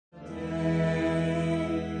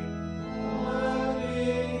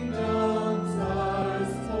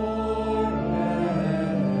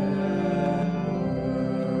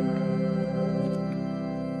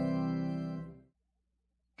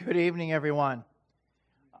Good evening, everyone.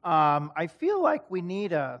 I feel like we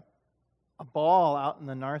need a ball out in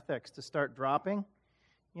the narthex to start dropping,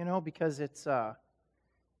 because it's the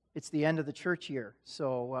end of the church year.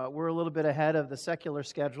 So we're a little bit ahead of the secular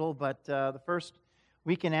schedule, but the first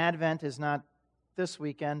week in Advent is not this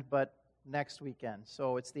weekend, but next weekend.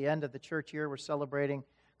 So it's the end of the church year. We're celebrating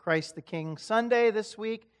Christ the King Sunday this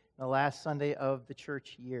week, the last Sunday of the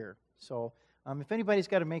church year. So if anybody's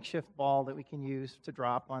got a makeshift ball that we can use to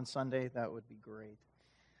drop on Sunday, that would be great.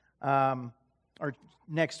 Or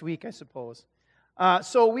next week, I suppose.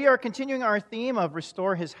 So we are continuing our theme of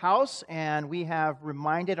Restore His House, and we have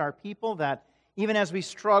reminded our people that even as we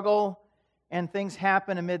struggle and things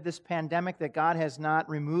happen amid this pandemic, that God has not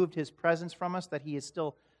removed His presence from us, that He is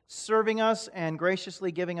still serving us and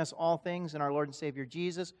graciously giving us all things in our Lord and Savior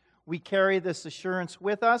Jesus. We carry this assurance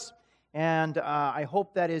with us, and I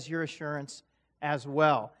hope that is your assurance as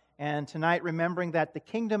well. And tonight, remembering that the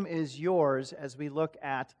kingdom is yours as we look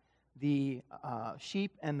at the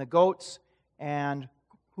sheep and the goats and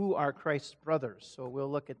who are Christ's brothers. So we'll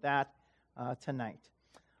look at that tonight.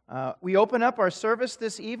 We open up our service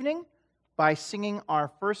this evening by singing our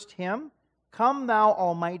first hymn, Come Thou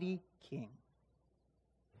Almighty King.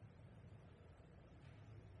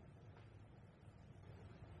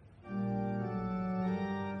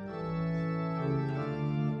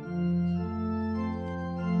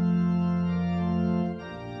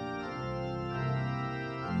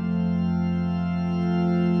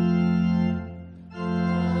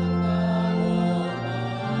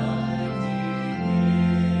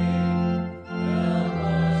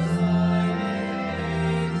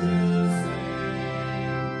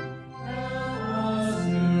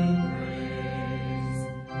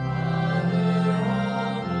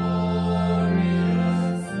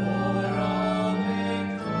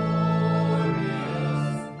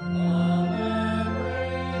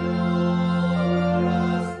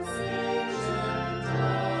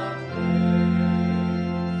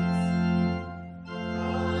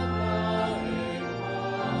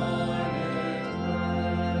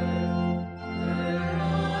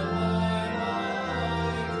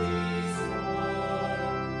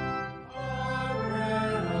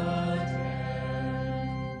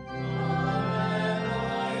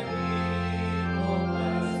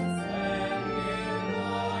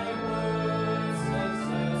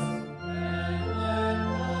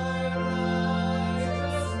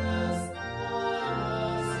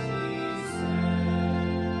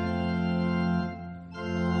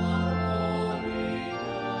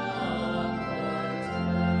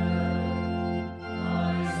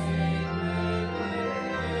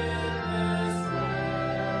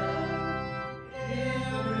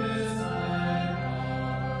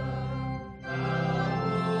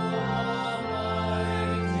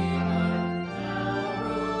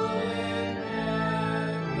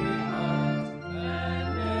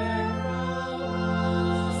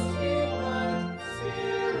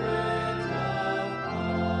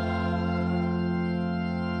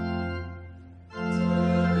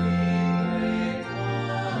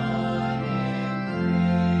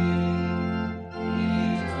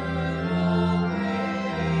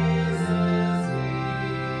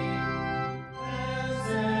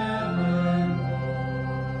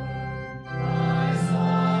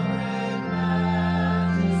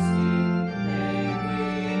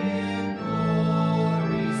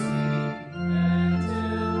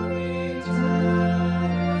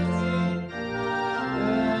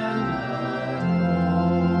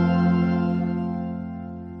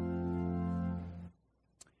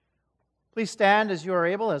 Please stand as you are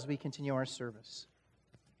able as we continue our service.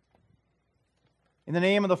 In the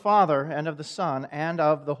name of the Father, and of the Son, and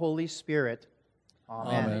of the Holy Spirit.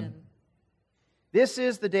 Amen. Amen. This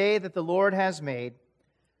is the day that the Lord has made.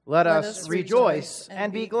 Let us rejoice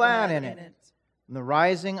and be glad in it. From the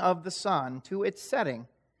rising of the sun to its setting,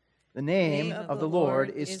 the name of the Lord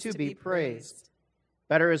is to be praised.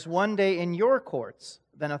 Better is one day in your courts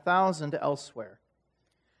than 1,000 elsewhere.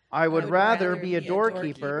 I would rather be a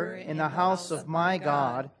doorkeeper in the house of my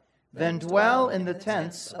God than dwell in the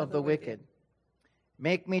tents of the wicked.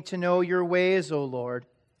 Make me to know your ways, O Lord.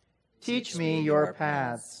 Teach me your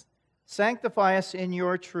paths. Sanctify us in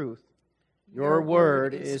your truth. Your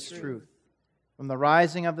word is truth. From the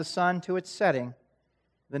rising of the sun to its setting,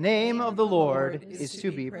 the name of the Lord is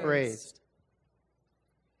to be praised.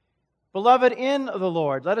 Beloved in the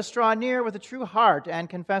Lord, let us draw near with a true heart and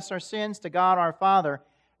confess our sins to God our Father,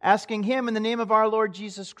 asking Him in the name of our Lord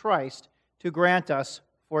Jesus Christ to grant us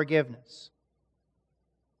forgiveness.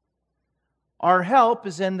 Our help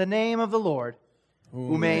is in the name of the Lord,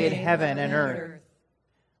 who made heaven and earth.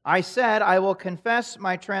 I said, I will confess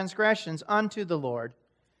my transgressions unto the Lord,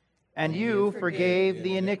 and you forgave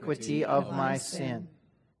the iniquity of my sin.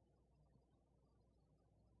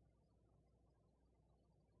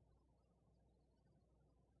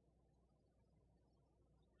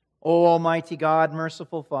 O Almighty God,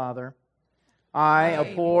 merciful Father, I,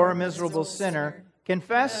 a poor, miserable sinner,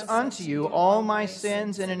 confess unto you all my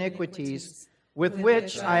sins and iniquities with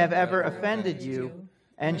which I have ever offended you,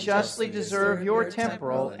 and justly deserve your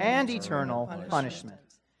temporal and eternal punishment.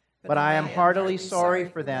 But I am heartily sorry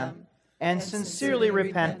for them, and sincerely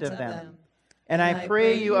repent of them. And I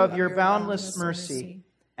pray you of your boundless mercy,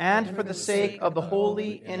 and for the sake of the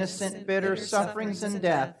holy, innocent, bitter sufferings and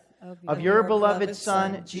death of your beloved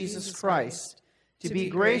Son, Jesus Christ, to be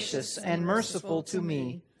gracious and merciful to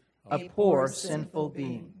me, a poor sinful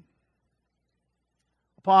being.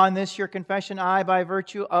 Upon this your confession, I, by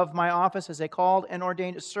virtue of my office as a called and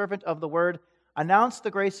ordained servant of the Word, announce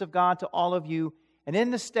the grace of God to all of you, and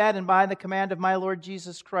in the stead and by the command of my Lord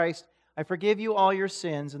Jesus Christ, I forgive you all your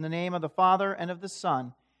sins in the name of the Father and of the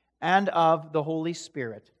Son and of the Holy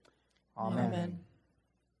Spirit. Amen. Amen.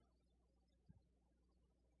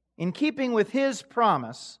 In keeping with His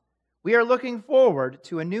promise, we are looking forward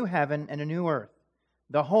to a new heaven and a new earth,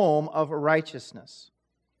 the home of righteousness.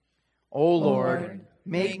 O Lord,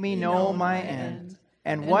 make me know my end,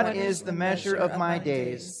 and what is the measure of my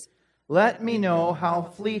days. Let me know how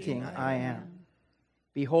fleeting I am.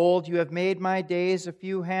 Behold, you have made my days a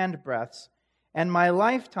few handbreadths, and my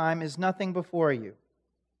lifetime is nothing before you.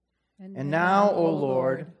 And now, O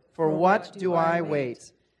Lord, for what do I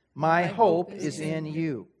wait? My hope is in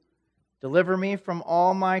you. Deliver me from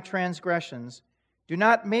all my transgressions. Do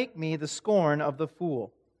not make me the scorn of the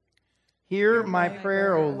fool. Hear my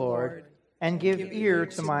prayer, O Lord, and give ear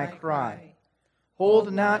to my cry.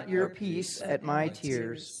 Hold not your peace at my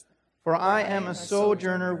tears, for I am a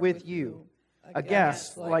sojourner with you, a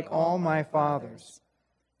guest like all my fathers.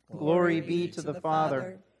 Glory be to the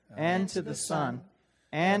Father, and to the Son,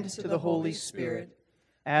 and to the Holy Spirit,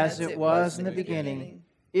 as it was in the beginning,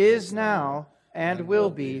 is now, and will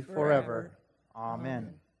be forever.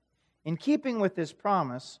 Amen. In keeping with this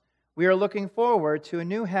promise, we are looking forward to a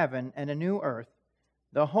new heaven and a new earth,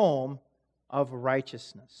 the home of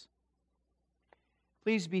righteousness.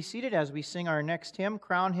 Please be seated as we sing our next hymn,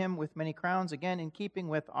 Crown Him with Many Crowns, again in keeping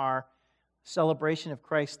with our celebration of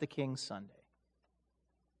Christ the King Sunday.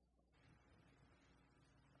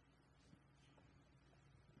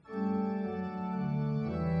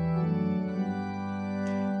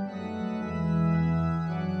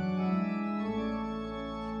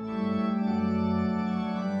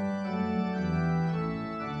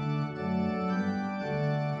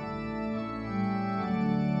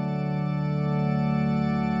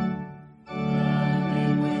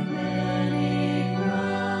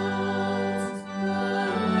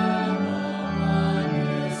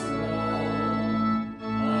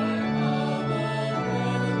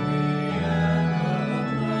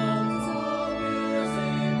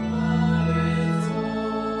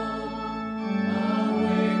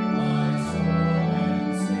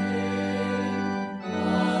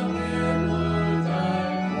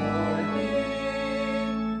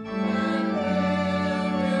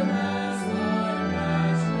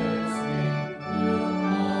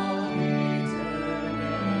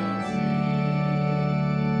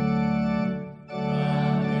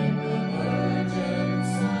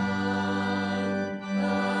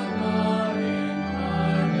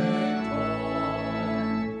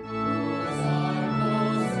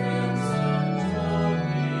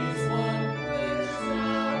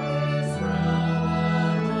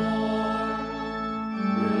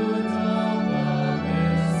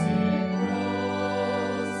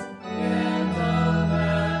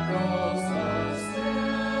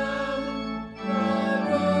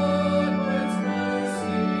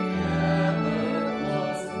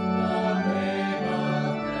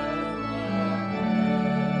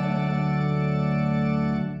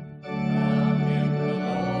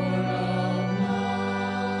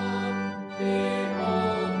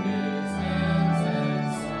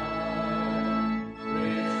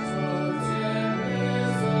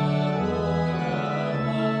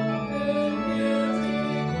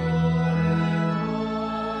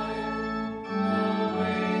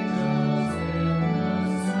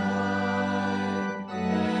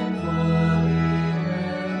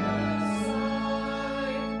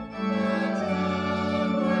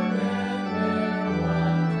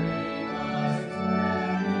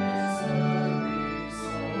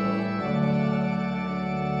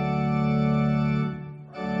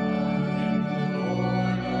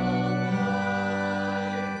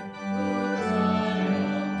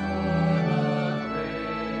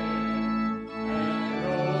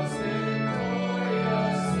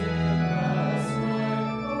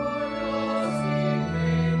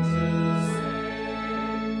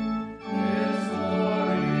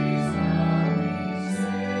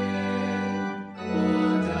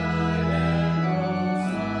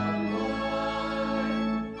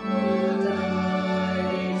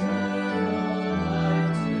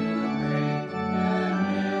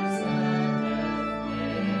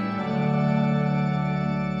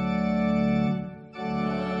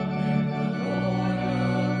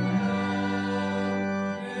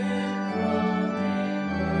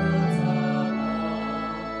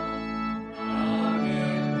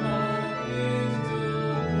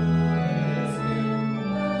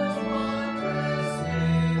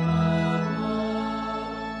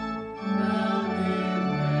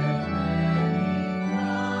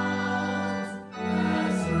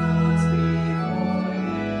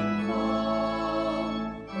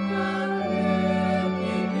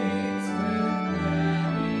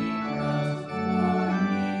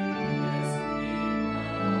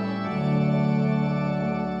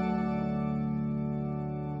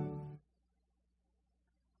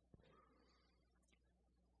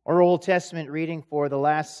 Our Old Testament reading for the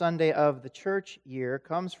last Sunday of the church year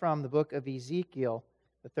comes from the book of Ezekiel,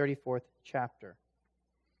 the 34th chapter.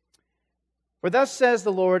 For thus says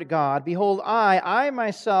the Lord God, Behold, I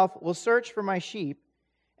myself will search for my sheep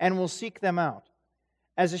and will seek them out.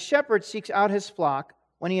 As a shepherd seeks out his flock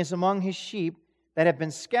when he is among his sheep that have been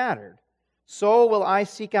scattered, so will I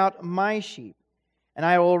seek out my sheep, and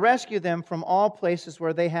I will rescue them from all places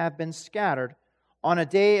where they have been scattered on a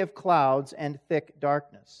day of clouds and thick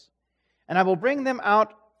darkness. And I will bring them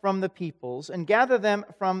out from the peoples and gather them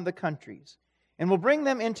from the countries, and will bring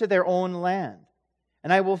them into their own land.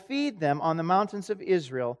 And I will feed them on the mountains of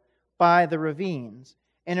Israel by the ravines,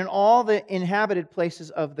 and in all the inhabited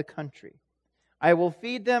places of the country. I will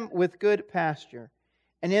feed them with good pasture,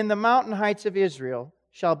 and in the mountain heights of Israel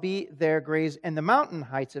shall be their grazing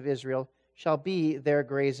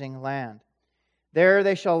land. There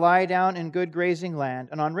they shall lie down in good grazing land,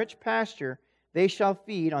 and on rich pasture they shall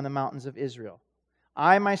feed on the mountains of Israel.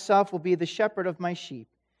 I myself will be the shepherd of my sheep,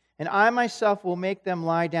 and I myself will make them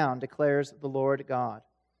lie down, declares the Lord God.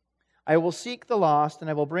 I will seek the lost, and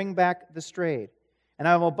I will bring back the strayed, and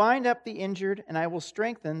I will bind up the injured, and I will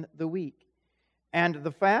strengthen the weak. And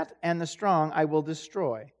the fat and the strong I will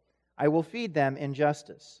destroy. I will feed them in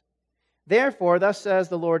justice. Therefore, thus says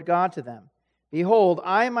the Lord God to them, Behold,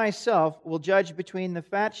 I myself will judge between the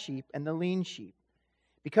fat sheep and the lean sheep.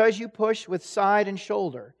 Because you push with side and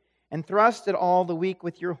shoulder, and thrust at all the weak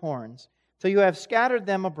with your horns, till you have scattered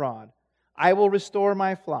them abroad, I will restore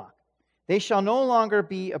my flock. They shall no longer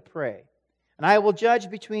be a prey. And I will judge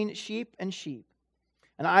between sheep and sheep.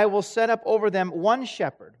 And I will set up over them one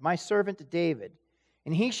shepherd, my servant David,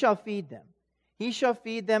 and he shall feed them. He shall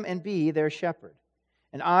feed them and be their shepherd.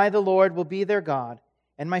 And I, the Lord, will be their God,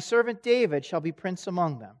 and my servant David shall be prince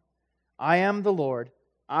among them. I am the Lord,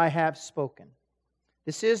 I have spoken.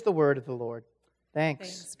 This is the word of the Lord.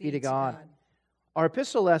 Thanks be to God. Our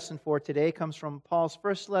epistle lesson for today comes from Paul's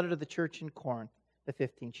first letter to the church in Corinth, the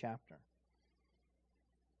 15th chapter.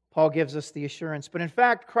 Paul gives us the assurance, but in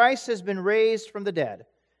fact, Christ has been raised from the dead,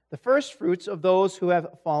 the first fruits of those who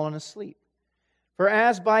have fallen asleep. For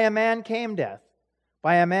as by a man came death,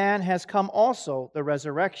 by a man has come also the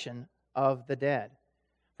resurrection of the dead.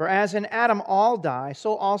 For as in Adam all die,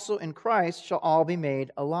 so also in Christ shall all be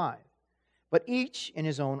made alive, but each in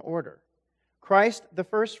his own order. Christ the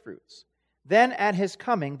firstfruits, then at his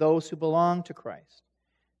coming those who belong to Christ.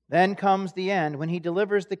 Then comes the end, when he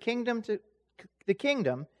delivers the kingdom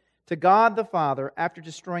to God the Father, after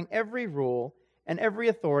destroying every rule and every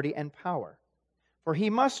authority and power. For he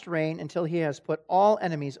must reign until he has put all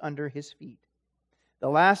enemies under his feet. The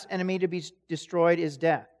last enemy to be destroyed is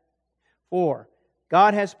death. For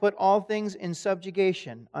God has put all things in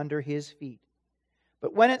subjugation under his feet.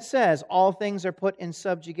 But when it says all things are put in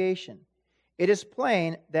subjugation, it is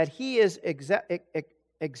plain that he is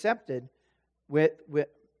accepted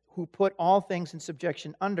who put all things in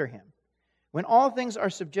subjection under him. When all things are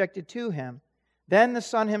subjected to him, then the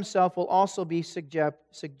Son himself will also be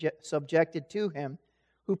subjected to him,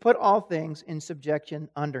 who put all things in subjection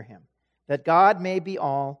under him, that God may be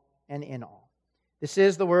all and in all. This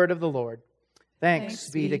is the word of the Lord. Thanks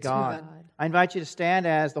be to God. I invite you to stand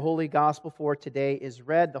as the Holy Gospel for today is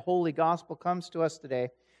read. The Holy Gospel comes to us today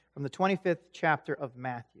from the 25th chapter of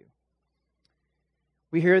Matthew.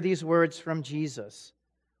 We hear these words from Jesus.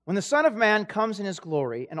 When the Son of Man comes in his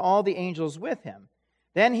glory and all the angels with him,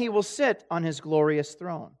 then he will sit on his glorious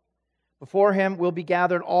throne. Before him will be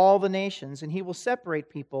gathered all the nations, and he will separate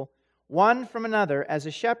people one from another as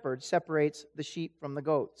a shepherd separates the sheep from the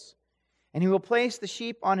goats. And he will place the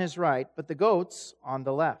sheep on his right, but the goats on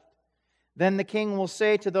the left. Then the king will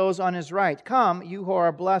say to those on his right, Come, you who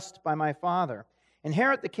are blessed by my Father,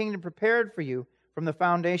 inherit the kingdom prepared for you from the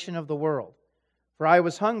foundation of the world. For I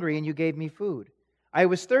was hungry, and you gave me food. I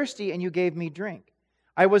was thirsty, and you gave me drink.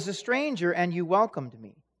 I was a stranger, and you welcomed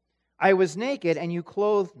me. I was naked, and you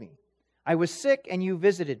clothed me. I was sick, and you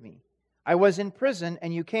visited me. I was in prison,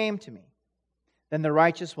 and you came to me. Then the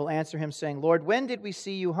righteous will answer him, saying, Lord, when did we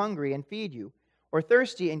see you hungry and feed you, or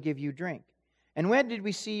thirsty and give you drink? And when did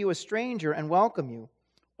we see you a stranger and welcome you,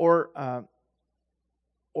 or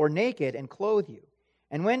naked and clothe you?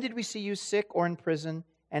 And when did we see you sick or in prison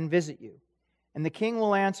and visit you? And the king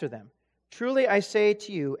will answer them, Truly I say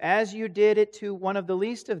to you, as you did it to one of the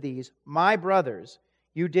least of these, my brothers,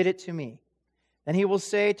 you did it to me. Then he will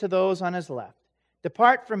say to those on his left,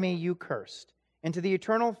 Depart from me, you cursed, into the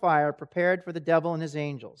eternal fire prepared for the devil and his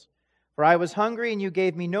angels. For I was hungry, and you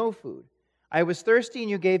gave me no food. I was thirsty, and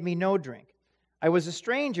you gave me no drink. I was a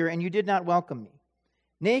stranger, and you did not welcome me.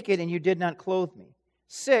 Naked, and you did not clothe me.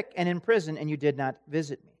 Sick and in prison, and you did not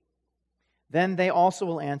visit me. Then they also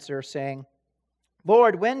will answer, saying,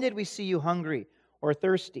 Lord, when did we see you hungry, or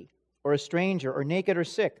thirsty, or a stranger, or naked, or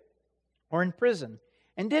sick, or in prison,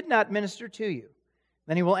 and did not minister to you?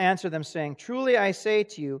 Then he will answer them, saying, Truly I say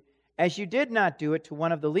to you, as you did not do it to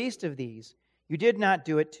one of the least of these, you did not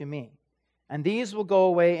do it to me. And these will go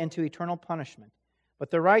away into eternal punishment,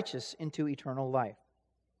 but the righteous into eternal life.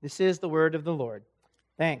 This is the word of the Lord.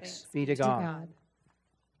 Thanks be to God.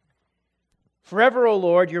 Forever, O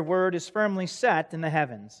Lord, your word is firmly set in the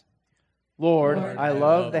heavens. Lord, I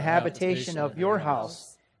love the habitation of your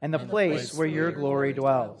house and the place where your glory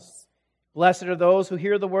dwells. Blessed are those who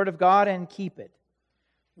hear the word of God and keep it.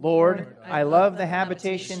 Lord, I love the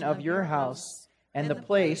habitation of your house and the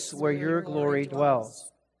place where your glory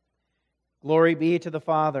dwells. Glory be to the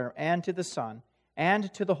Father, and to the Son,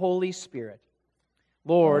 and to the Holy Spirit.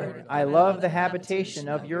 Lord, I love the habitation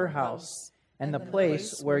of your house and the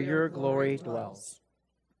place where your glory dwells.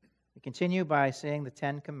 We continue by saying the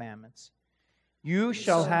Ten Commandments. You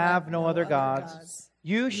shall have no other gods.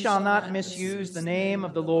 You shall not misuse the name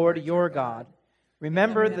of the Lord your God.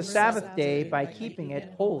 Remember the Sabbath day by keeping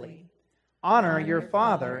it holy. Honor your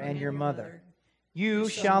father and your mother. You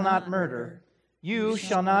shall not murder. You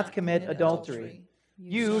shall not commit adultery.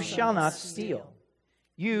 You shall not steal.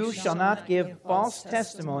 You shall not give false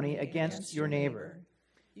testimony against your neighbor.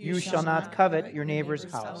 You shall not covet your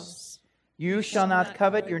neighbor's house. You shall not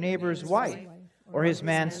covet your neighbor's wife, or his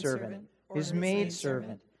manservant, his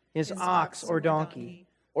maidservant, his ox or donkey,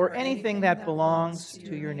 or anything that belongs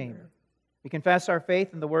to your neighbor. We confess our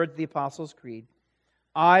faith in the words of the Apostles' Creed.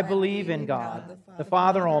 I believe in God, the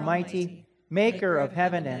Father Almighty, maker of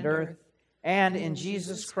heaven and earth, and in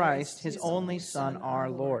Jesus Christ, his only Son, our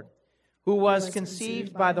Lord, who was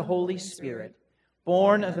conceived by the Holy Spirit,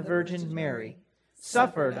 born of the Virgin Mary,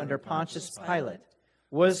 suffered under Pontius Pilate,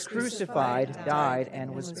 was crucified, died,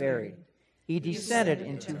 and was buried. He descended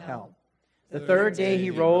into hell. The third day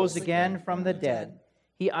he rose again from the dead.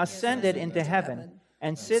 He ascended into heaven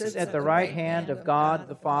and sits at the right hand of God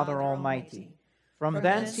the Father Almighty. From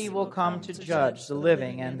thence he will come to judge the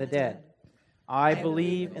living and the dead. I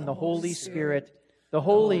believe in the Holy Spirit, the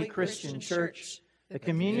holy Christian church, the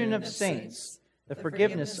communion of saints, the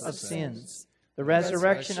forgiveness of sins, the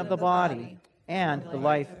resurrection of the body, and the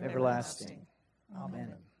life everlasting.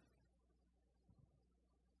 Amen.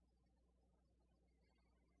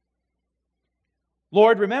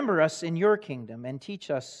 Lord, remember us in your kingdom and teach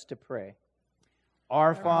us to pray.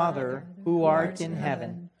 Our Father, who art in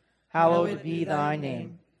heaven, hallowed be thy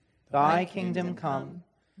name. Thy kingdom come,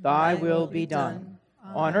 thy will be done,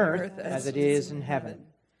 on earth as it is in heaven.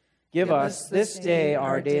 Give us this day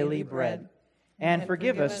our daily bread, and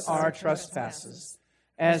forgive us our trespasses,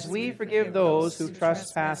 as we forgive those who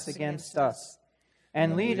trespass against us.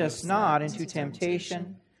 And lead us not into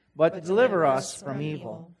temptation, but deliver us from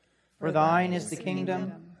evil. For thine is the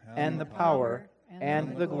kingdom, and the power,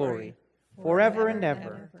 and the glory, forever and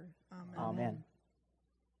ever. Amen.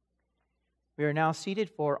 We are now seated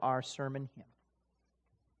for our sermon hymn.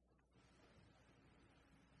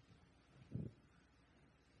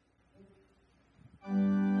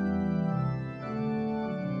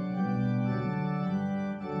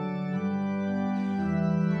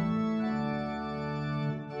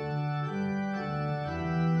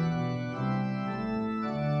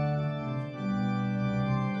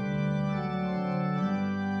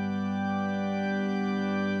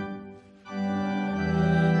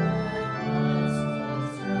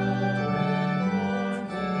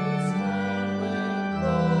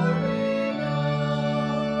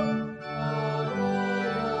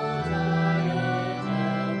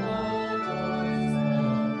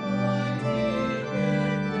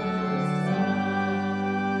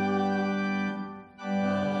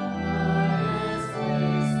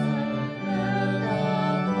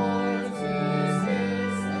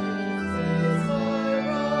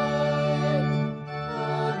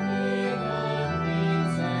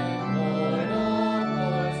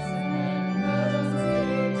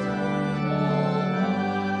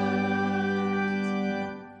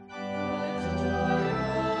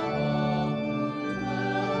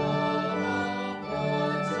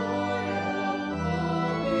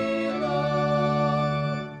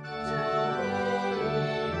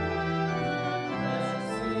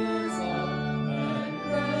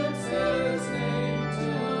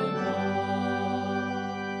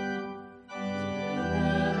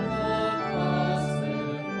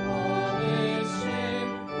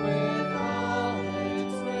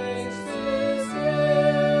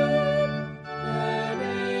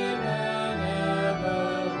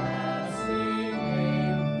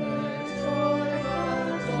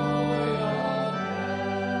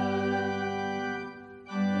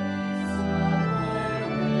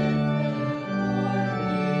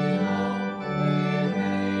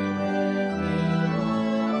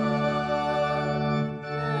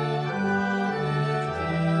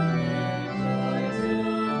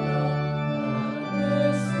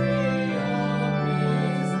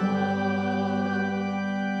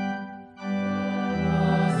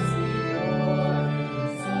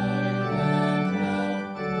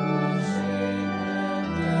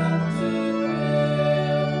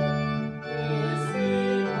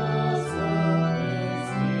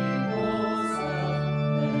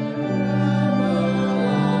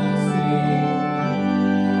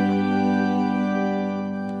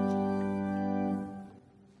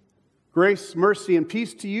 Grace, mercy, and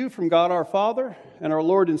peace to you from God our Father and our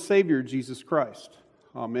Lord and Savior, Jesus Christ.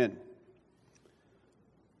 Amen.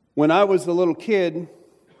 When I was a little kid,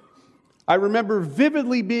 I remember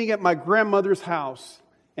vividly being at my grandmother's house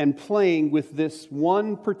and playing with this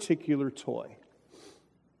one particular toy.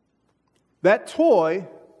 That toy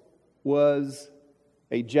was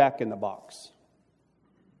a jack-in-the-box.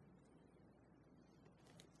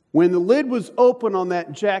 When the lid was open on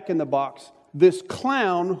that jack-in-the-box, this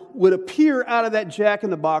clown would appear out of that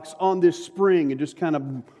jack-in-the-box on this spring and just kind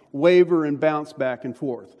of waver and bounce back and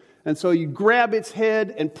forth. And so you grab its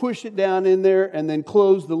head and push it down in there and then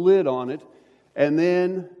close the lid on it and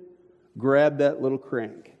then grab that little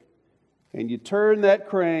crank. And you turn that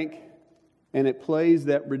crank and it plays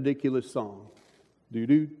that ridiculous song.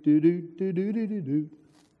 Do-do, do-do, do-do, do-do, do.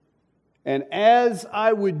 And as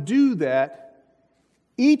I would do that,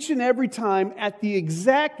 each and every time, at the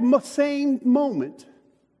exact same moment,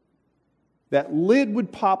 that lid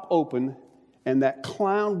would pop open and that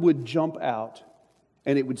clown would jump out,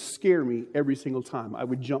 and it would scare me every single time. I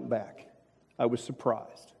would jump back. I was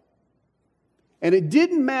surprised. And it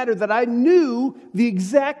didn't matter that I knew the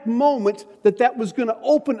exact moment that was going to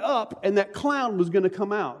open up and that clown was going to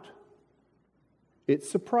come out. It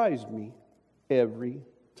surprised me every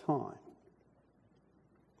time.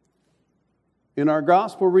 In our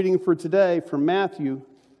gospel reading for today from Matthew,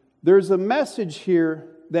 there's a message here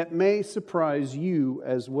that may surprise you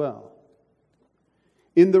as well.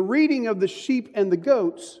 In the reading of the sheep and the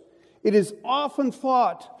goats, it is often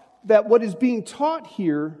thought that what is being taught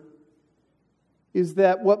here is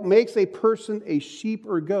that what makes a person a sheep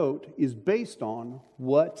or goat is based on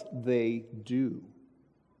what they do.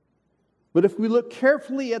 But if we look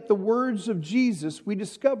carefully at the words of Jesus, we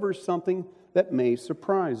discover something that may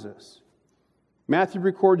surprise us. Matthew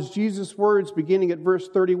records Jesus' words beginning at verse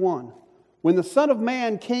 31. When the Son of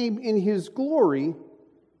Man came in his glory,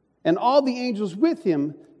 and all the angels with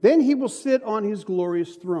him, then he will sit on his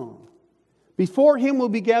glorious throne. Before him will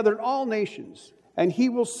be gathered all nations, and he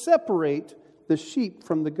will separate the sheep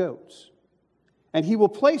from the goats. And he will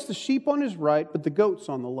place the sheep on his right, but the goats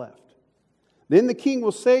on the left. Then the king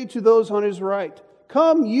will say to those on his right,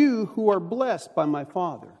 "Come, you who are blessed by my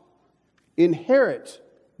Father. Inherit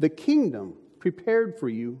the kingdom prepared for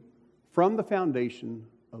you from the foundation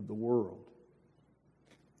of the world."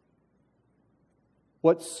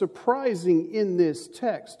 What's surprising in this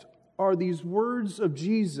text are these words of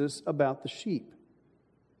Jesus about the sheep.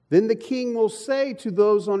 Then the king will say to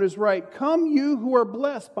those on his right, "Come, you who are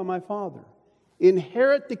blessed by my Father.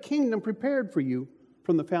 Inherit the kingdom prepared for you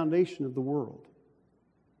from the foundation of the world."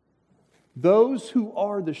 Those who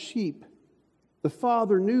are the sheep, the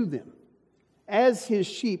Father knew them as his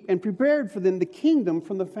sheep and prepared for them the kingdom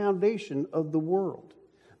from the foundation of the world.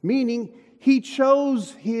 Meaning, he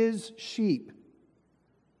chose his sheep.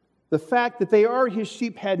 The fact that they are his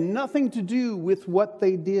sheep had nothing to do with what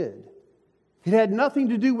they did. It had nothing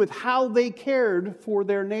to do with how they cared for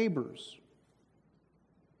their neighbors.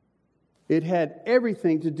 It had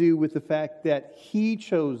everything to do with the fact that he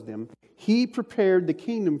chose them. He prepared the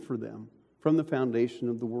kingdom for them from the foundation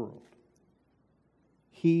of the world.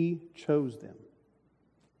 He chose them,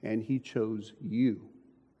 and he chose you.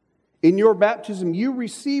 In your baptism, you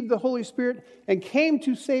received the Holy Spirit and came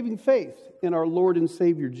to saving faith in our Lord and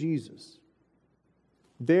Savior Jesus.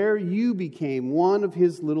 There you became one of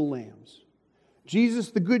his little lambs.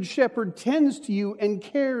 Jesus, the Good Shepherd, tends to you and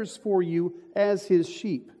cares for you as his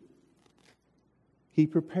sheep. He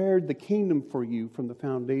prepared the kingdom for you from the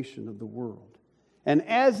foundation of the world. And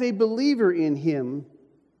as a believer in him,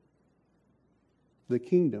 the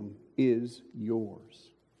kingdom is yours.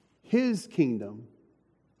 His kingdom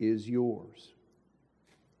is yours.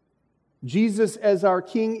 Jesus as our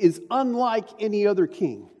king is unlike any other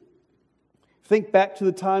king. Think back to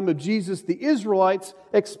the time of Jesus. The Israelites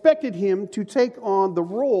expected him to take on the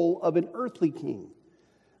role of an earthly king.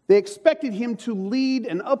 They expected him to lead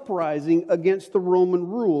an uprising against the Roman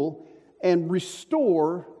rule and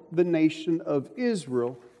restore the nation of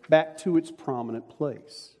Israel back to its prominent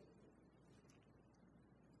place.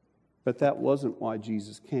 But that wasn't why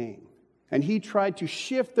Jesus came. And he tried to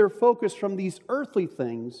shift their focus from these earthly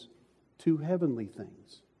things to heavenly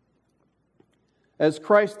things. As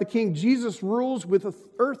Christ the King, Jesus rules with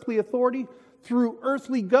earthly authority through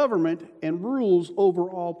earthly government and rules over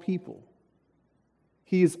all people.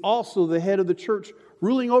 He is also the head of the church,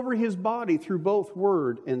 ruling over his body through both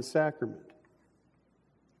word and sacrament.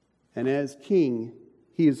 And as king,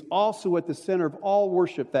 he is also at the center of all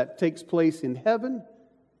worship that takes place in heaven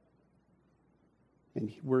and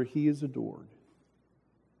where he is adored.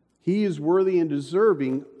 He is worthy and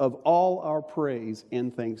deserving of all our praise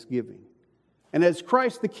and thanksgiving. And as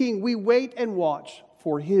Christ the King, we wait and watch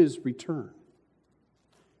for His return.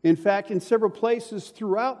 In fact, in several places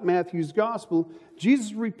throughout Matthew's gospel,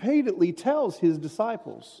 Jesus repeatedly tells His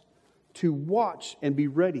disciples to watch and be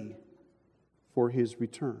ready for His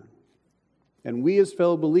return. And we as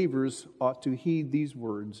fellow believers ought to heed these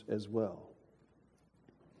words as well.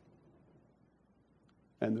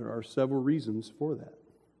 And there are several reasons for that.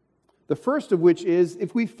 The first of which is,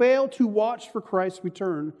 if we fail to watch for Christ's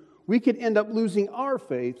return, we could end up losing our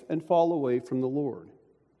faith and fall away from the Lord.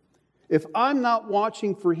 If I'm not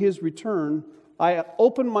watching for His return, I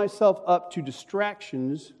open myself up to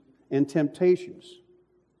distractions and temptations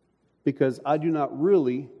because I do not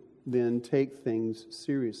really then take things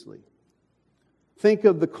seriously. Think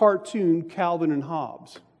of the cartoon Calvin and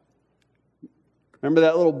Hobbes. Remember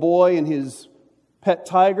that little boy and his pet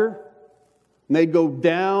tiger? And they'd go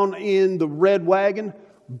down in the red wagon,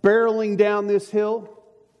 barreling down this hill,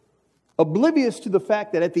 oblivious to the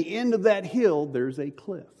fact that at the end of that hill, there's a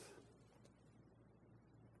cliff.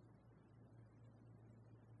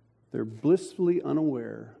 They're blissfully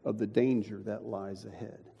unaware of the danger that lies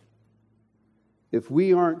ahead. If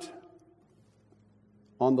we aren't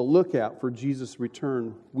on the lookout for Jesus'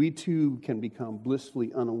 return, we too can become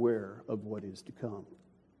blissfully unaware of what is to come.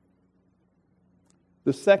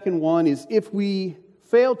 The second one is, if we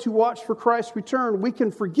fail to watch for Christ's return, we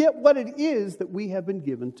can forget what it is that we have been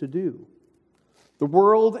given to do. The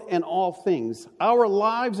world and all things, our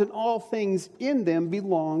lives and all things in them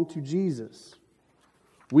belong to Jesus.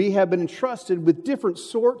 We have been entrusted with different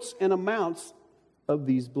sorts and amounts of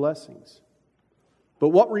these blessings. But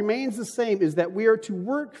what remains the same is that we are to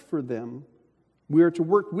work for them. We are to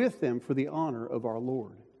work with them for the honor of our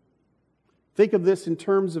Lord. Think of this in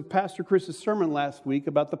terms of Pastor Chris's sermon last week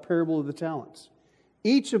about the parable of the talents.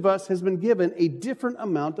 Each of us has been given a different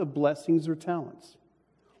amount of blessings or talents.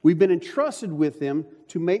 We've been entrusted with them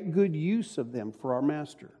to make good use of them for our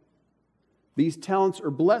Master. These talents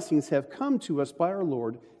or blessings have come to us by our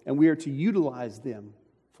Lord, and we are to utilize them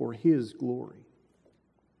for His glory.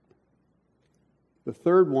 The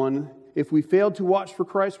third one, if we fail to watch for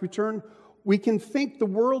Christ's return, we can think the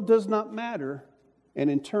world does not matter, and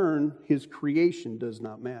in turn, His creation does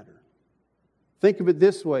not matter. Think of it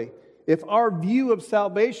this way. If our view of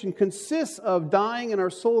salvation consists of dying and our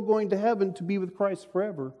soul going to heaven to be with Christ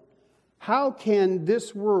forever, how can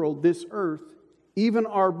this world, this earth, even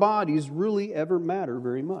our bodies really ever matter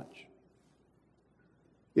very much?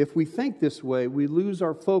 If we think this way, we lose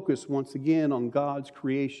our focus once again on God's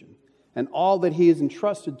creation and all that He has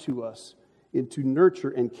entrusted to us to nurture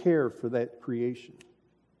and care for that creation.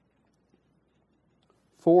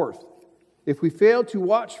 Fourth, if we fail to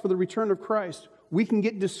watch for the return of Christ, we can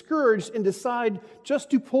get discouraged and decide just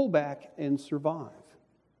to pull back and survive.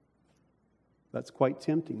 That's quite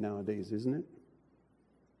tempting nowadays, isn't it?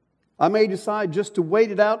 I may decide just to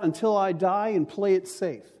wait it out until I die and play it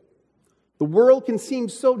safe. The world can seem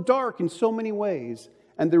so dark in so many ways,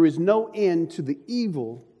 and there is no end to the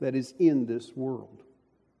evil that is in this world.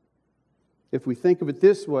 If we think of it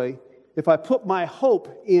this way, if I put my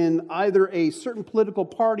hope in either a certain political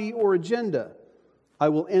party or agenda, I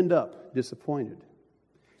will end up disappointed.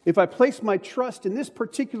 If I place my trust in this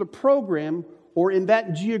particular program or in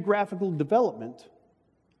that geographical development,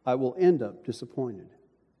 I will end up disappointed.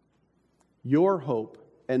 Your hope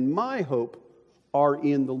and my hope are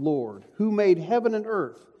in the Lord, who made heaven and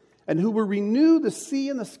earth, and who will renew the sea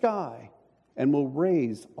and the sky, and will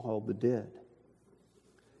raise all the dead.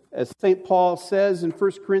 As St. Paul says in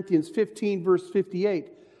 1 Corinthians 15, verse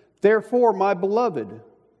 58, Therefore, my beloved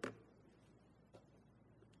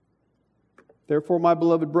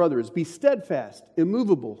brothers, be steadfast,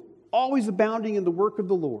 immovable, always abounding in the work of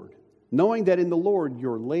the Lord, knowing that in the Lord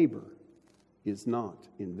your labor is not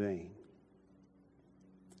in vain.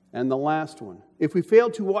 And the last one, if we fail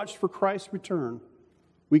to watch for Christ's return,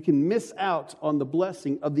 we can miss out on the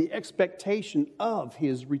blessing of the expectation of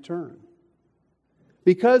His return.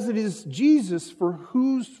 Because it is Jesus for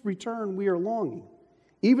whose return we are longing.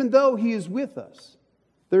 Even though He is with us,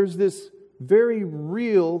 there's this very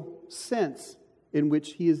real sense in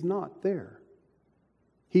which He is not there.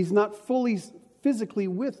 He's not fully physically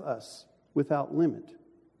with us without limit.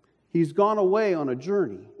 He's gone away on a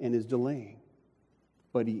journey and is delaying.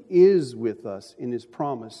 But He is with us in His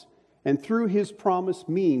promise, and through His promise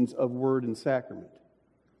means of word and sacrament.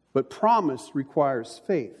 But promise requires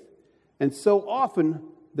faith, and so often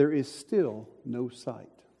there is still no sight.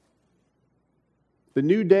 The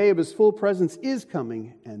new day of His full presence is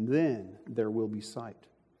coming, and then there will be sight.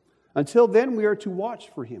 Until then, we are to watch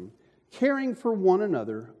for Him, caring for one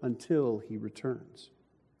another until he returns.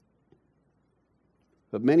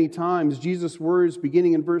 But many times, Jesus' words,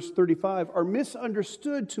 beginning in verse 35, are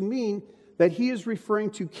misunderstood to mean that he is referring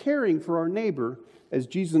to caring for our neighbor, as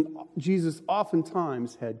Jesus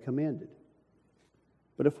oftentimes had commanded.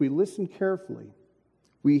 But if we listen carefully,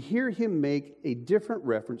 we hear him make a different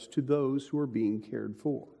reference to those who are being cared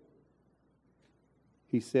for.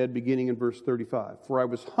 He said, beginning in verse 35, "For I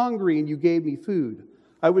was hungry, and you gave me food.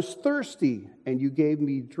 I was thirsty, and you gave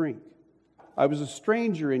me drink. I was a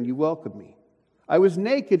stranger, and you welcomed me. I was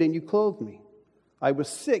naked, and you clothed me. I was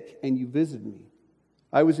sick, and you visited me.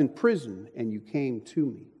 I was in prison, and you came to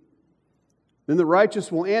me." Then the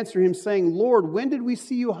righteous will answer him, saying, "Lord, when did we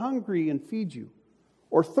see you hungry and feed you,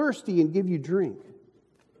 or thirsty and give you drink?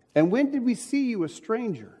 And when did we see you a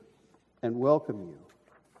stranger and welcome you,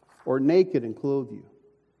 or naked and clothe you?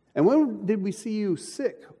 And when did we see you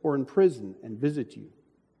sick or in prison and visit you?"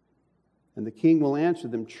 And the king will answer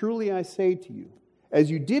them, "Truly I say to you,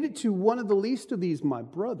 as you did it to one of the least of these, my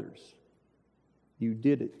brothers, you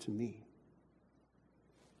did it to me."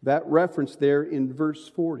 That reference there in verse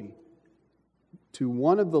 40, to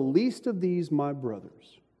one of the least of these, my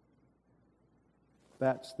brothers,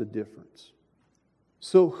 that's the difference.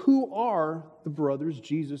 So who are the brothers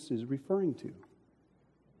Jesus is referring to?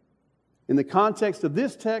 In the context of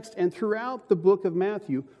this text and throughout the book of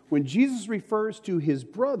Matthew, when Jesus refers to his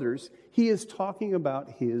brothers, he is talking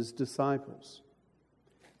about his disciples.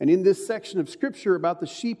 And in this section of Scripture about the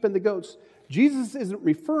sheep and the goats, Jesus isn't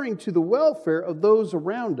referring to the welfare of those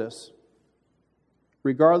around us,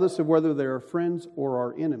 regardless of whether they are friends or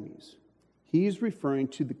our enemies. He's referring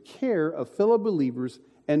to the care of fellow believers,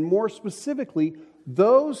 and more specifically,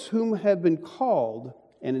 those whom have been called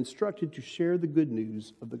and instructed to share the good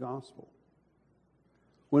news of the gospel.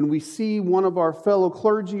 When we see one of our fellow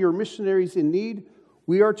clergy or missionaries in need,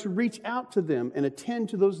 we are to reach out to them and attend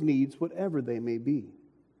to those needs, whatever they may be.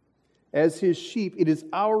 As his sheep, it is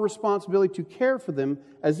our responsibility to care for them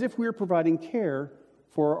as if we are providing care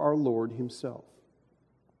for our Lord himself.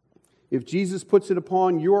 If Jesus puts it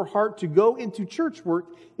upon your heart to go into church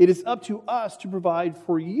work, it is up to us to provide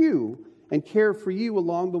for you and care for you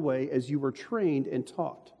along the way as you are trained and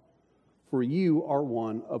taught. For you are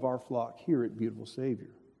one of our flock here at Beautiful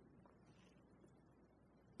Savior.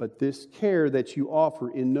 But this care that you offer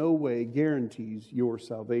in no way guarantees your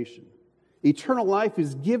salvation. Eternal life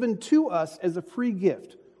is given to us as a free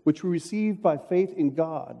gift, which we receive by faith in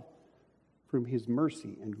God from his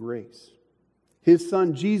mercy and grace. His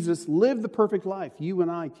Son Jesus lived the perfect life you and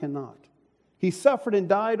I cannot. He suffered and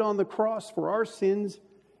died on the cross for our sins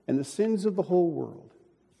and the sins of the whole world.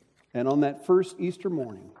 And on that first Easter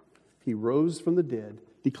morning, he rose from the dead,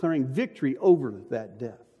 declaring victory over that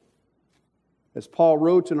death. As Paul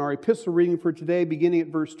wrote in our epistle reading for today, beginning at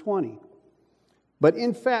verse 20, "But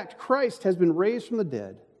in fact, Christ has been raised from the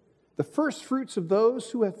dead, the first fruits of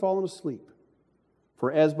those who have fallen asleep. For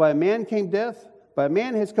as by a man came death, by a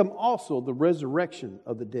man has come also the resurrection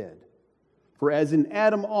of the dead. For as in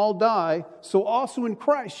Adam all die, so also in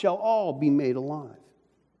Christ shall all be made alive.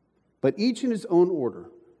 But each in his own order,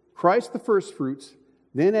 Christ the first fruits,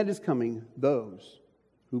 then at his coming, those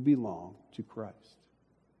who belong to Christ."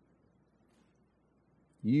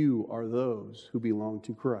 You are those who belong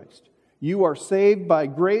to Christ. You are saved by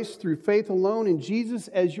grace through faith alone in Jesus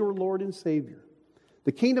as your Lord and Savior.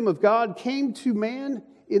 The kingdom of God came to man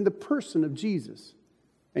in the person of Jesus,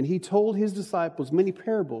 and he told his disciples many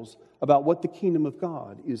parables about what the kingdom of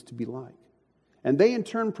God is to be like. And they in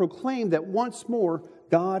turn proclaimed that once more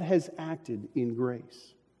God has acted in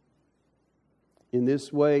grace. In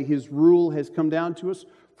this way, his rule has come down to us,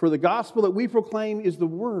 for the gospel that we proclaim is the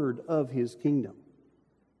word of his kingdom.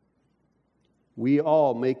 We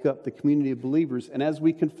all make up the community of believers, and as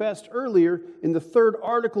we confessed earlier in the third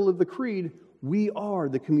article of the Creed, we are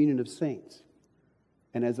the communion of saints.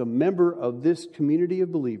 And as a member of this community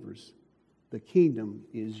of believers, the kingdom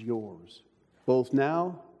is yours, both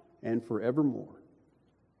now and forevermore.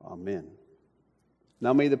 Amen.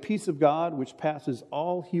 Now may the peace of God, which passes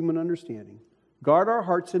all human understanding, guard our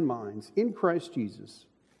hearts and minds in Christ Jesus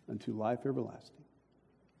unto life everlasting.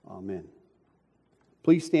 Amen.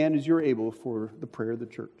 Please stand as you're able for the prayer of the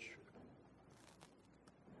church.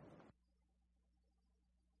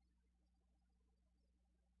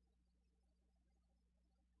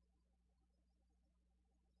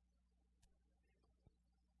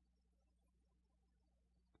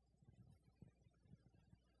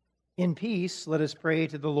 In peace, let us pray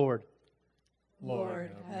to the Lord. Lord,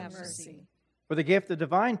 have mercy. For the gift of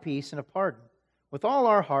divine peace and of pardon, with all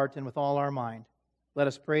our heart and with all our mind, let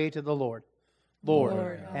us pray to the Lord.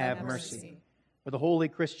 Lord, have mercy. for the holy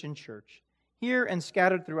Christian church, here and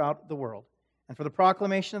scattered throughout the world, and for the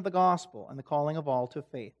proclamation of the gospel and the calling of all to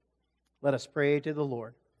faith. Let us pray to the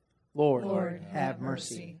Lord. Lord, have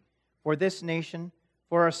mercy. For this nation,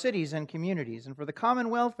 for our cities and communities, and for the common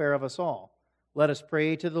welfare of us all, let us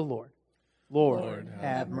pray to the Lord. Lord,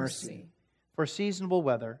 have mercy. For seasonable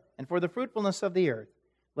weather, and for the fruitfulness of the earth,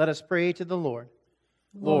 let us pray to the Lord.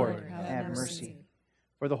 Lord, have mercy.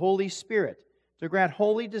 For the Holy Spirit, to grant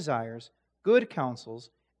holy desires, good counsels,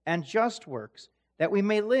 and just works, that we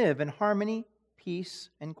may live in harmony, peace,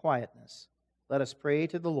 and quietness. Let us pray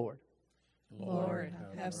to the Lord. Lord,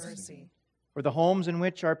 have mercy. For the homes in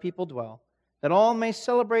which our people dwell, that all may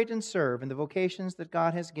celebrate and serve in the vocations that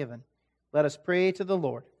God has given, let us pray to the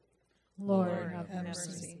Lord. Lord, have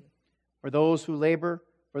mercy. For those who labor,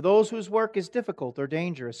 for those whose work is difficult or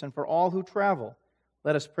dangerous, and for all who travel,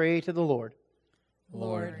 let us pray to the Lord.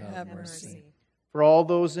 Lord, have mercy. For all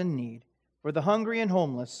those in need, for the hungry and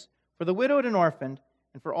homeless, for the widowed and orphaned,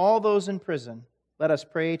 and for all those in prison, let us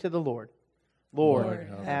pray to the Lord. Lord,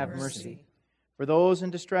 have mercy. For those in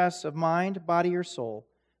distress of mind, body, or soul,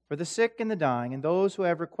 for the sick and the dying, and those who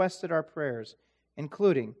have requested our prayers,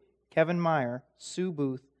 including Kevin Meyer, Sue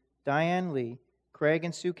Booth, Diane Lee, Craig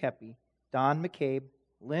and Sue Kepi, Don McCabe,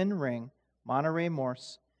 Lynn Ring, Monterey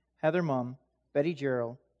Morse, Heather Mumm, Betty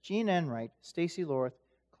Gerald, Jean Enright, Stacy Lorth,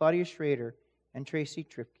 Claudia Schrader, and Tracy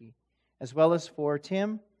Tripke, as well as for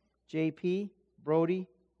Tim, JP, Brody,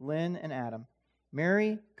 Lynn, and Adam,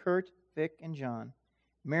 Mary, Kurt, Vic, and John,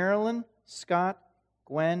 Marilyn, Scott,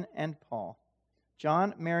 Gwen, and Paul,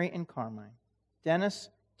 John, Mary, and Carmine, Dennis,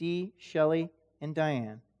 Dee, Shelley, and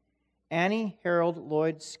Diane, Annie, Harold,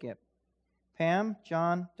 Lloyd, Skip, Pam,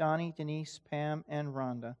 John, Donnie, Denise, Pam, and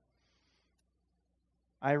Rhonda,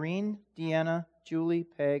 Irene, Deanna, Julie,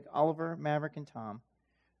 Peg, Oliver, Maverick, and Tom,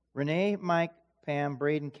 Renee, Mike, Pam,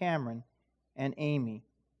 Braden, Cameron, and Amy.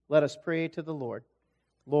 Let us pray to the Lord.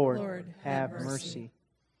 Lord, have mercy.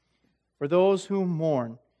 For those who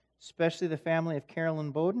mourn, especially the family of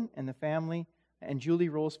Carolyn Bowden and the family and Julie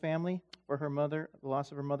Roll's family for her mother, the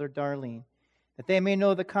loss of her mother, Darlene, that they may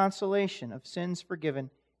know the consolation of sins forgiven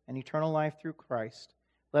and eternal life through Christ.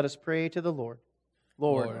 Let us pray to the Lord.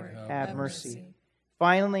 Lord, have mercy.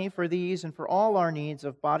 Finally, for these and for all our needs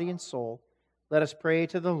of body and soul, let us pray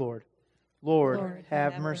to the Lord. Lord,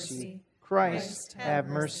 have mercy. Christ, have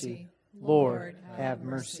mercy. Lord, have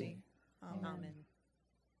mercy. Amen.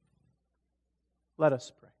 Let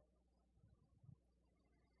us pray.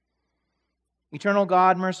 Eternal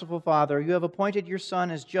God, merciful Father, you have appointed your Son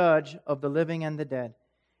as judge of the living and the dead.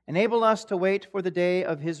 Enable us to wait for the day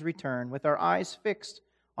of his return with our eyes fixed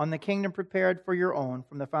on the kingdom prepared for your own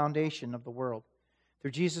from the foundation of the world.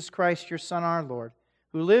 Through Jesus Christ, your Son, our Lord,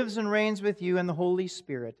 who lives and reigns with you in the Holy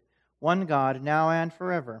Spirit, one God, now and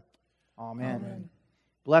forever. Amen. Amen.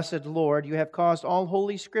 Blessed Lord, you have caused all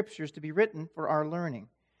holy scriptures to be written for our learning.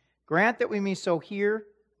 Grant that we may so hear,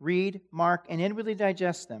 read, mark, and inwardly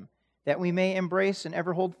digest them, that we may embrace and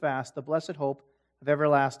ever hold fast the blessed hope of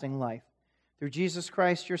everlasting life. Through Jesus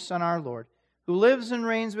Christ, your Son, our Lord, who lives and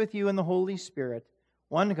reigns with you in the Holy Spirit,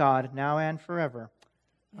 one God, now and forever.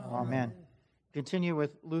 Amen. Continue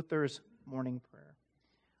with Luther's morning prayer.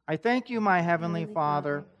 I thank you, my heavenly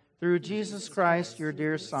Father, through Jesus Christ, your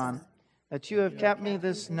dear Son, that you have kept me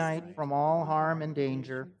this night from all harm and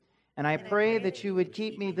danger, and I pray that you would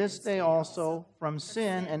keep me this day also from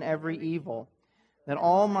sin and every evil, that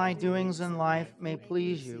all my doings in life may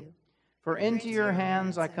please you. For into your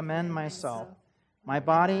hands I commend myself, my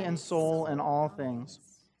body and soul and all things.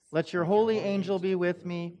 Let your holy angel be with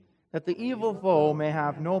me, that the evil foe may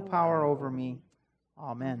have no power over me.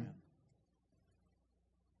 Amen.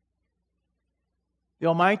 The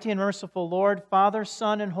Almighty and merciful Lord, Father,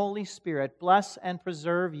 Son, and Holy Spirit, bless and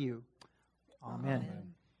preserve you. Amen.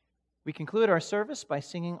 We conclude our service by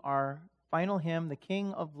singing our final hymn, The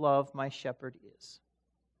King of Love, My Shepherd Is.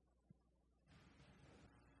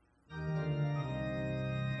 Whose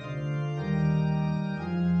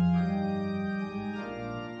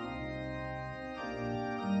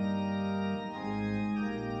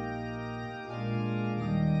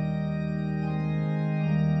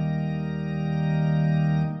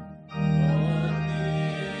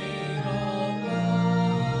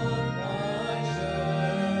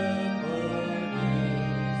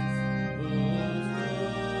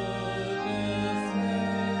goodness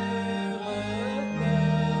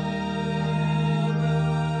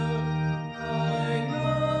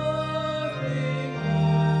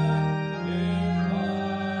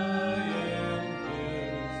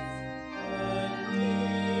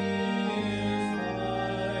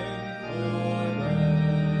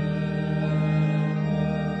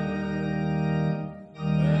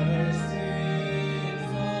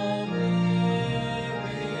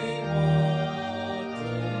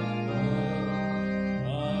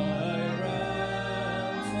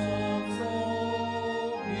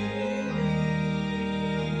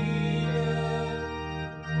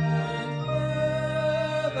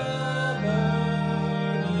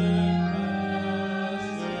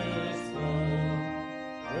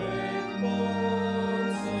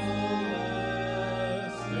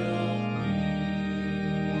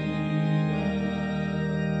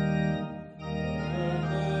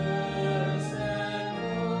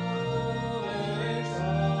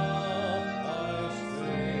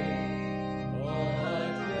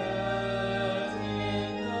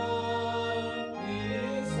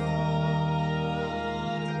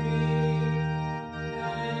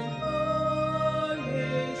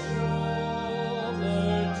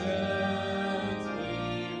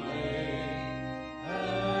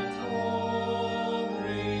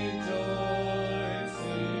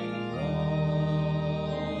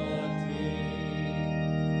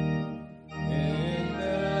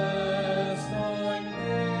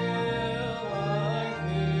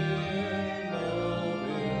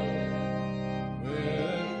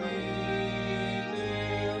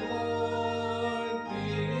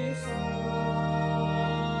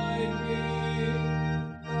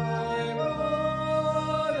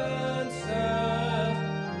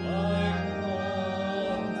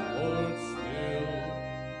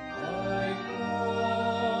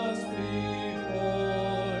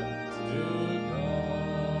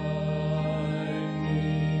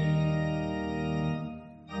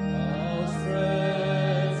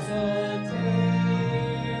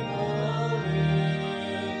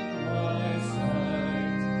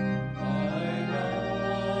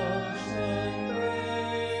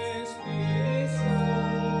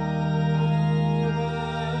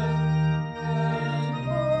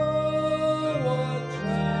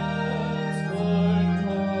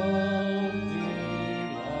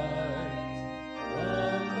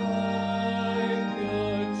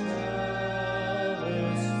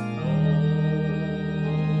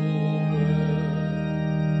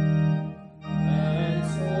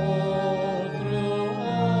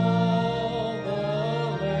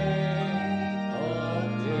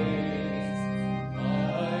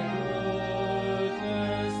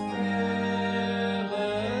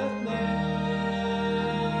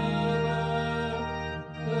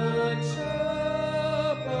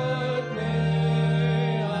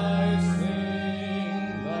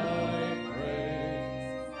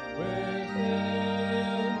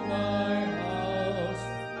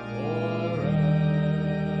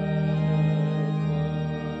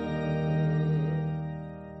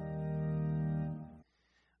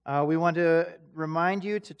We want to remind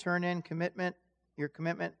you to turn in your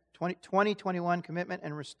commitment, 2021 commitment,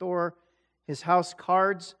 and restore His house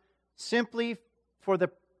cards simply for the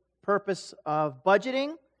purpose of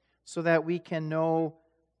budgeting so that we can know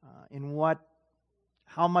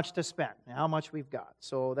how much to spend and how much we've got.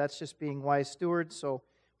 So that's just being wise stewards. So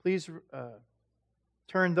please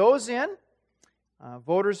turn those in.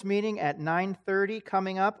 Voters meeting at 9:30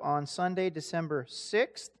 coming up on Sunday, December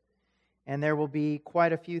 6th. And there will be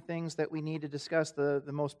quite a few things that we need to discuss, the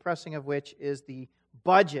most pressing of which is the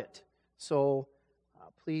budget. So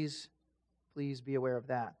please be aware of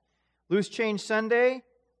that. Loose Change Sunday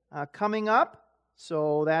coming up.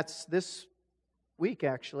 So that's this week,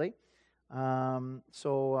 actually. Next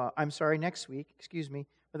week,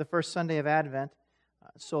 for the first Sunday of Advent.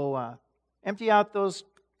 So empty out those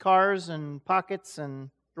cars and pockets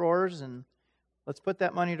and drawers, and let's put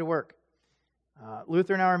that money to work.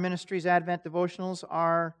 Lutheran Hour Ministries Advent devotionals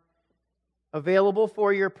are available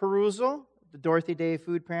for your perusal. The Dorothy Day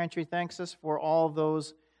Food Pantry thanks us for all of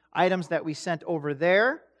those items that we sent over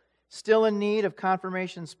there. Still in need of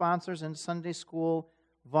confirmation sponsors and Sunday school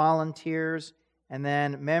volunteers. And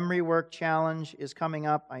then Memory Work Challenge is coming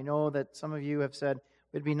up. I know that some of you have said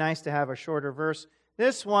it'd be nice to have a shorter verse.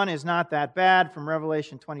 This one is not that bad, from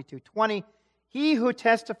Revelation 22:20. He who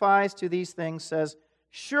testifies to these things says,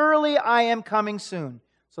 "Surely I am coming soon."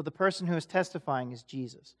 So the person who is testifying is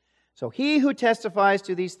Jesus. So he who testifies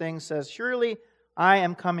to these things says, "Surely I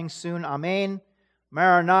am coming soon. Amen.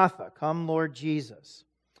 Maranatha, come Lord Jesus."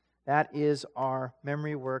 That is our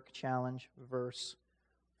Memory Work Challenge verse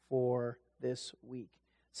for this week.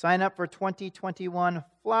 Sign up for 2021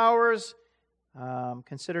 flowers.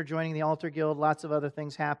 Consider joining the Altar Guild. Lots of other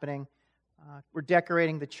things happening. We're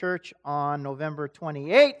decorating the church on November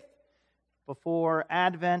 28th before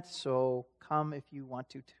Advent, so come if you want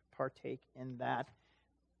to partake in that.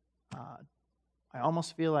 I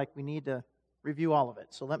almost feel like we need to review all of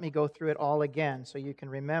it, so let me go through it all again so you can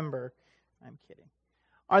remember. I'm kidding.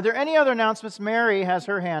 Are there any other announcements? Mary has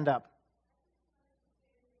her hand up.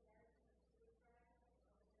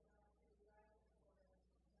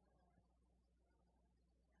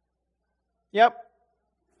 Yep.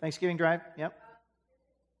 Thanksgiving drive. Yep.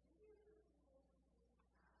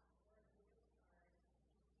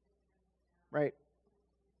 Right.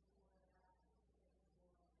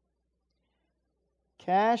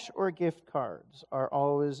 Cash or gift cards are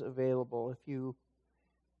always available if you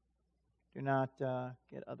do not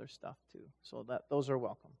get other stuff too. So those are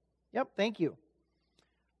welcome. Yep. Thank you.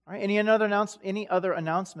 All right. Any other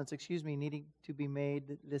announcements? Needing to be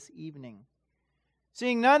made this evening?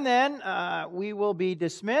 Seeing none, then, we will be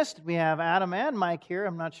dismissed. We have Adam and Mike here.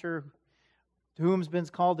 I'm not sure to whom's been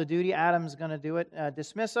called to duty. Adam's going to do it.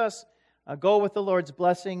 Dismiss us. Go with the Lord's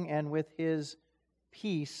blessing and with His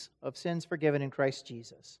peace of sins forgiven in Christ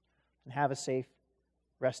Jesus. And have a safe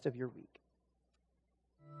rest of your week.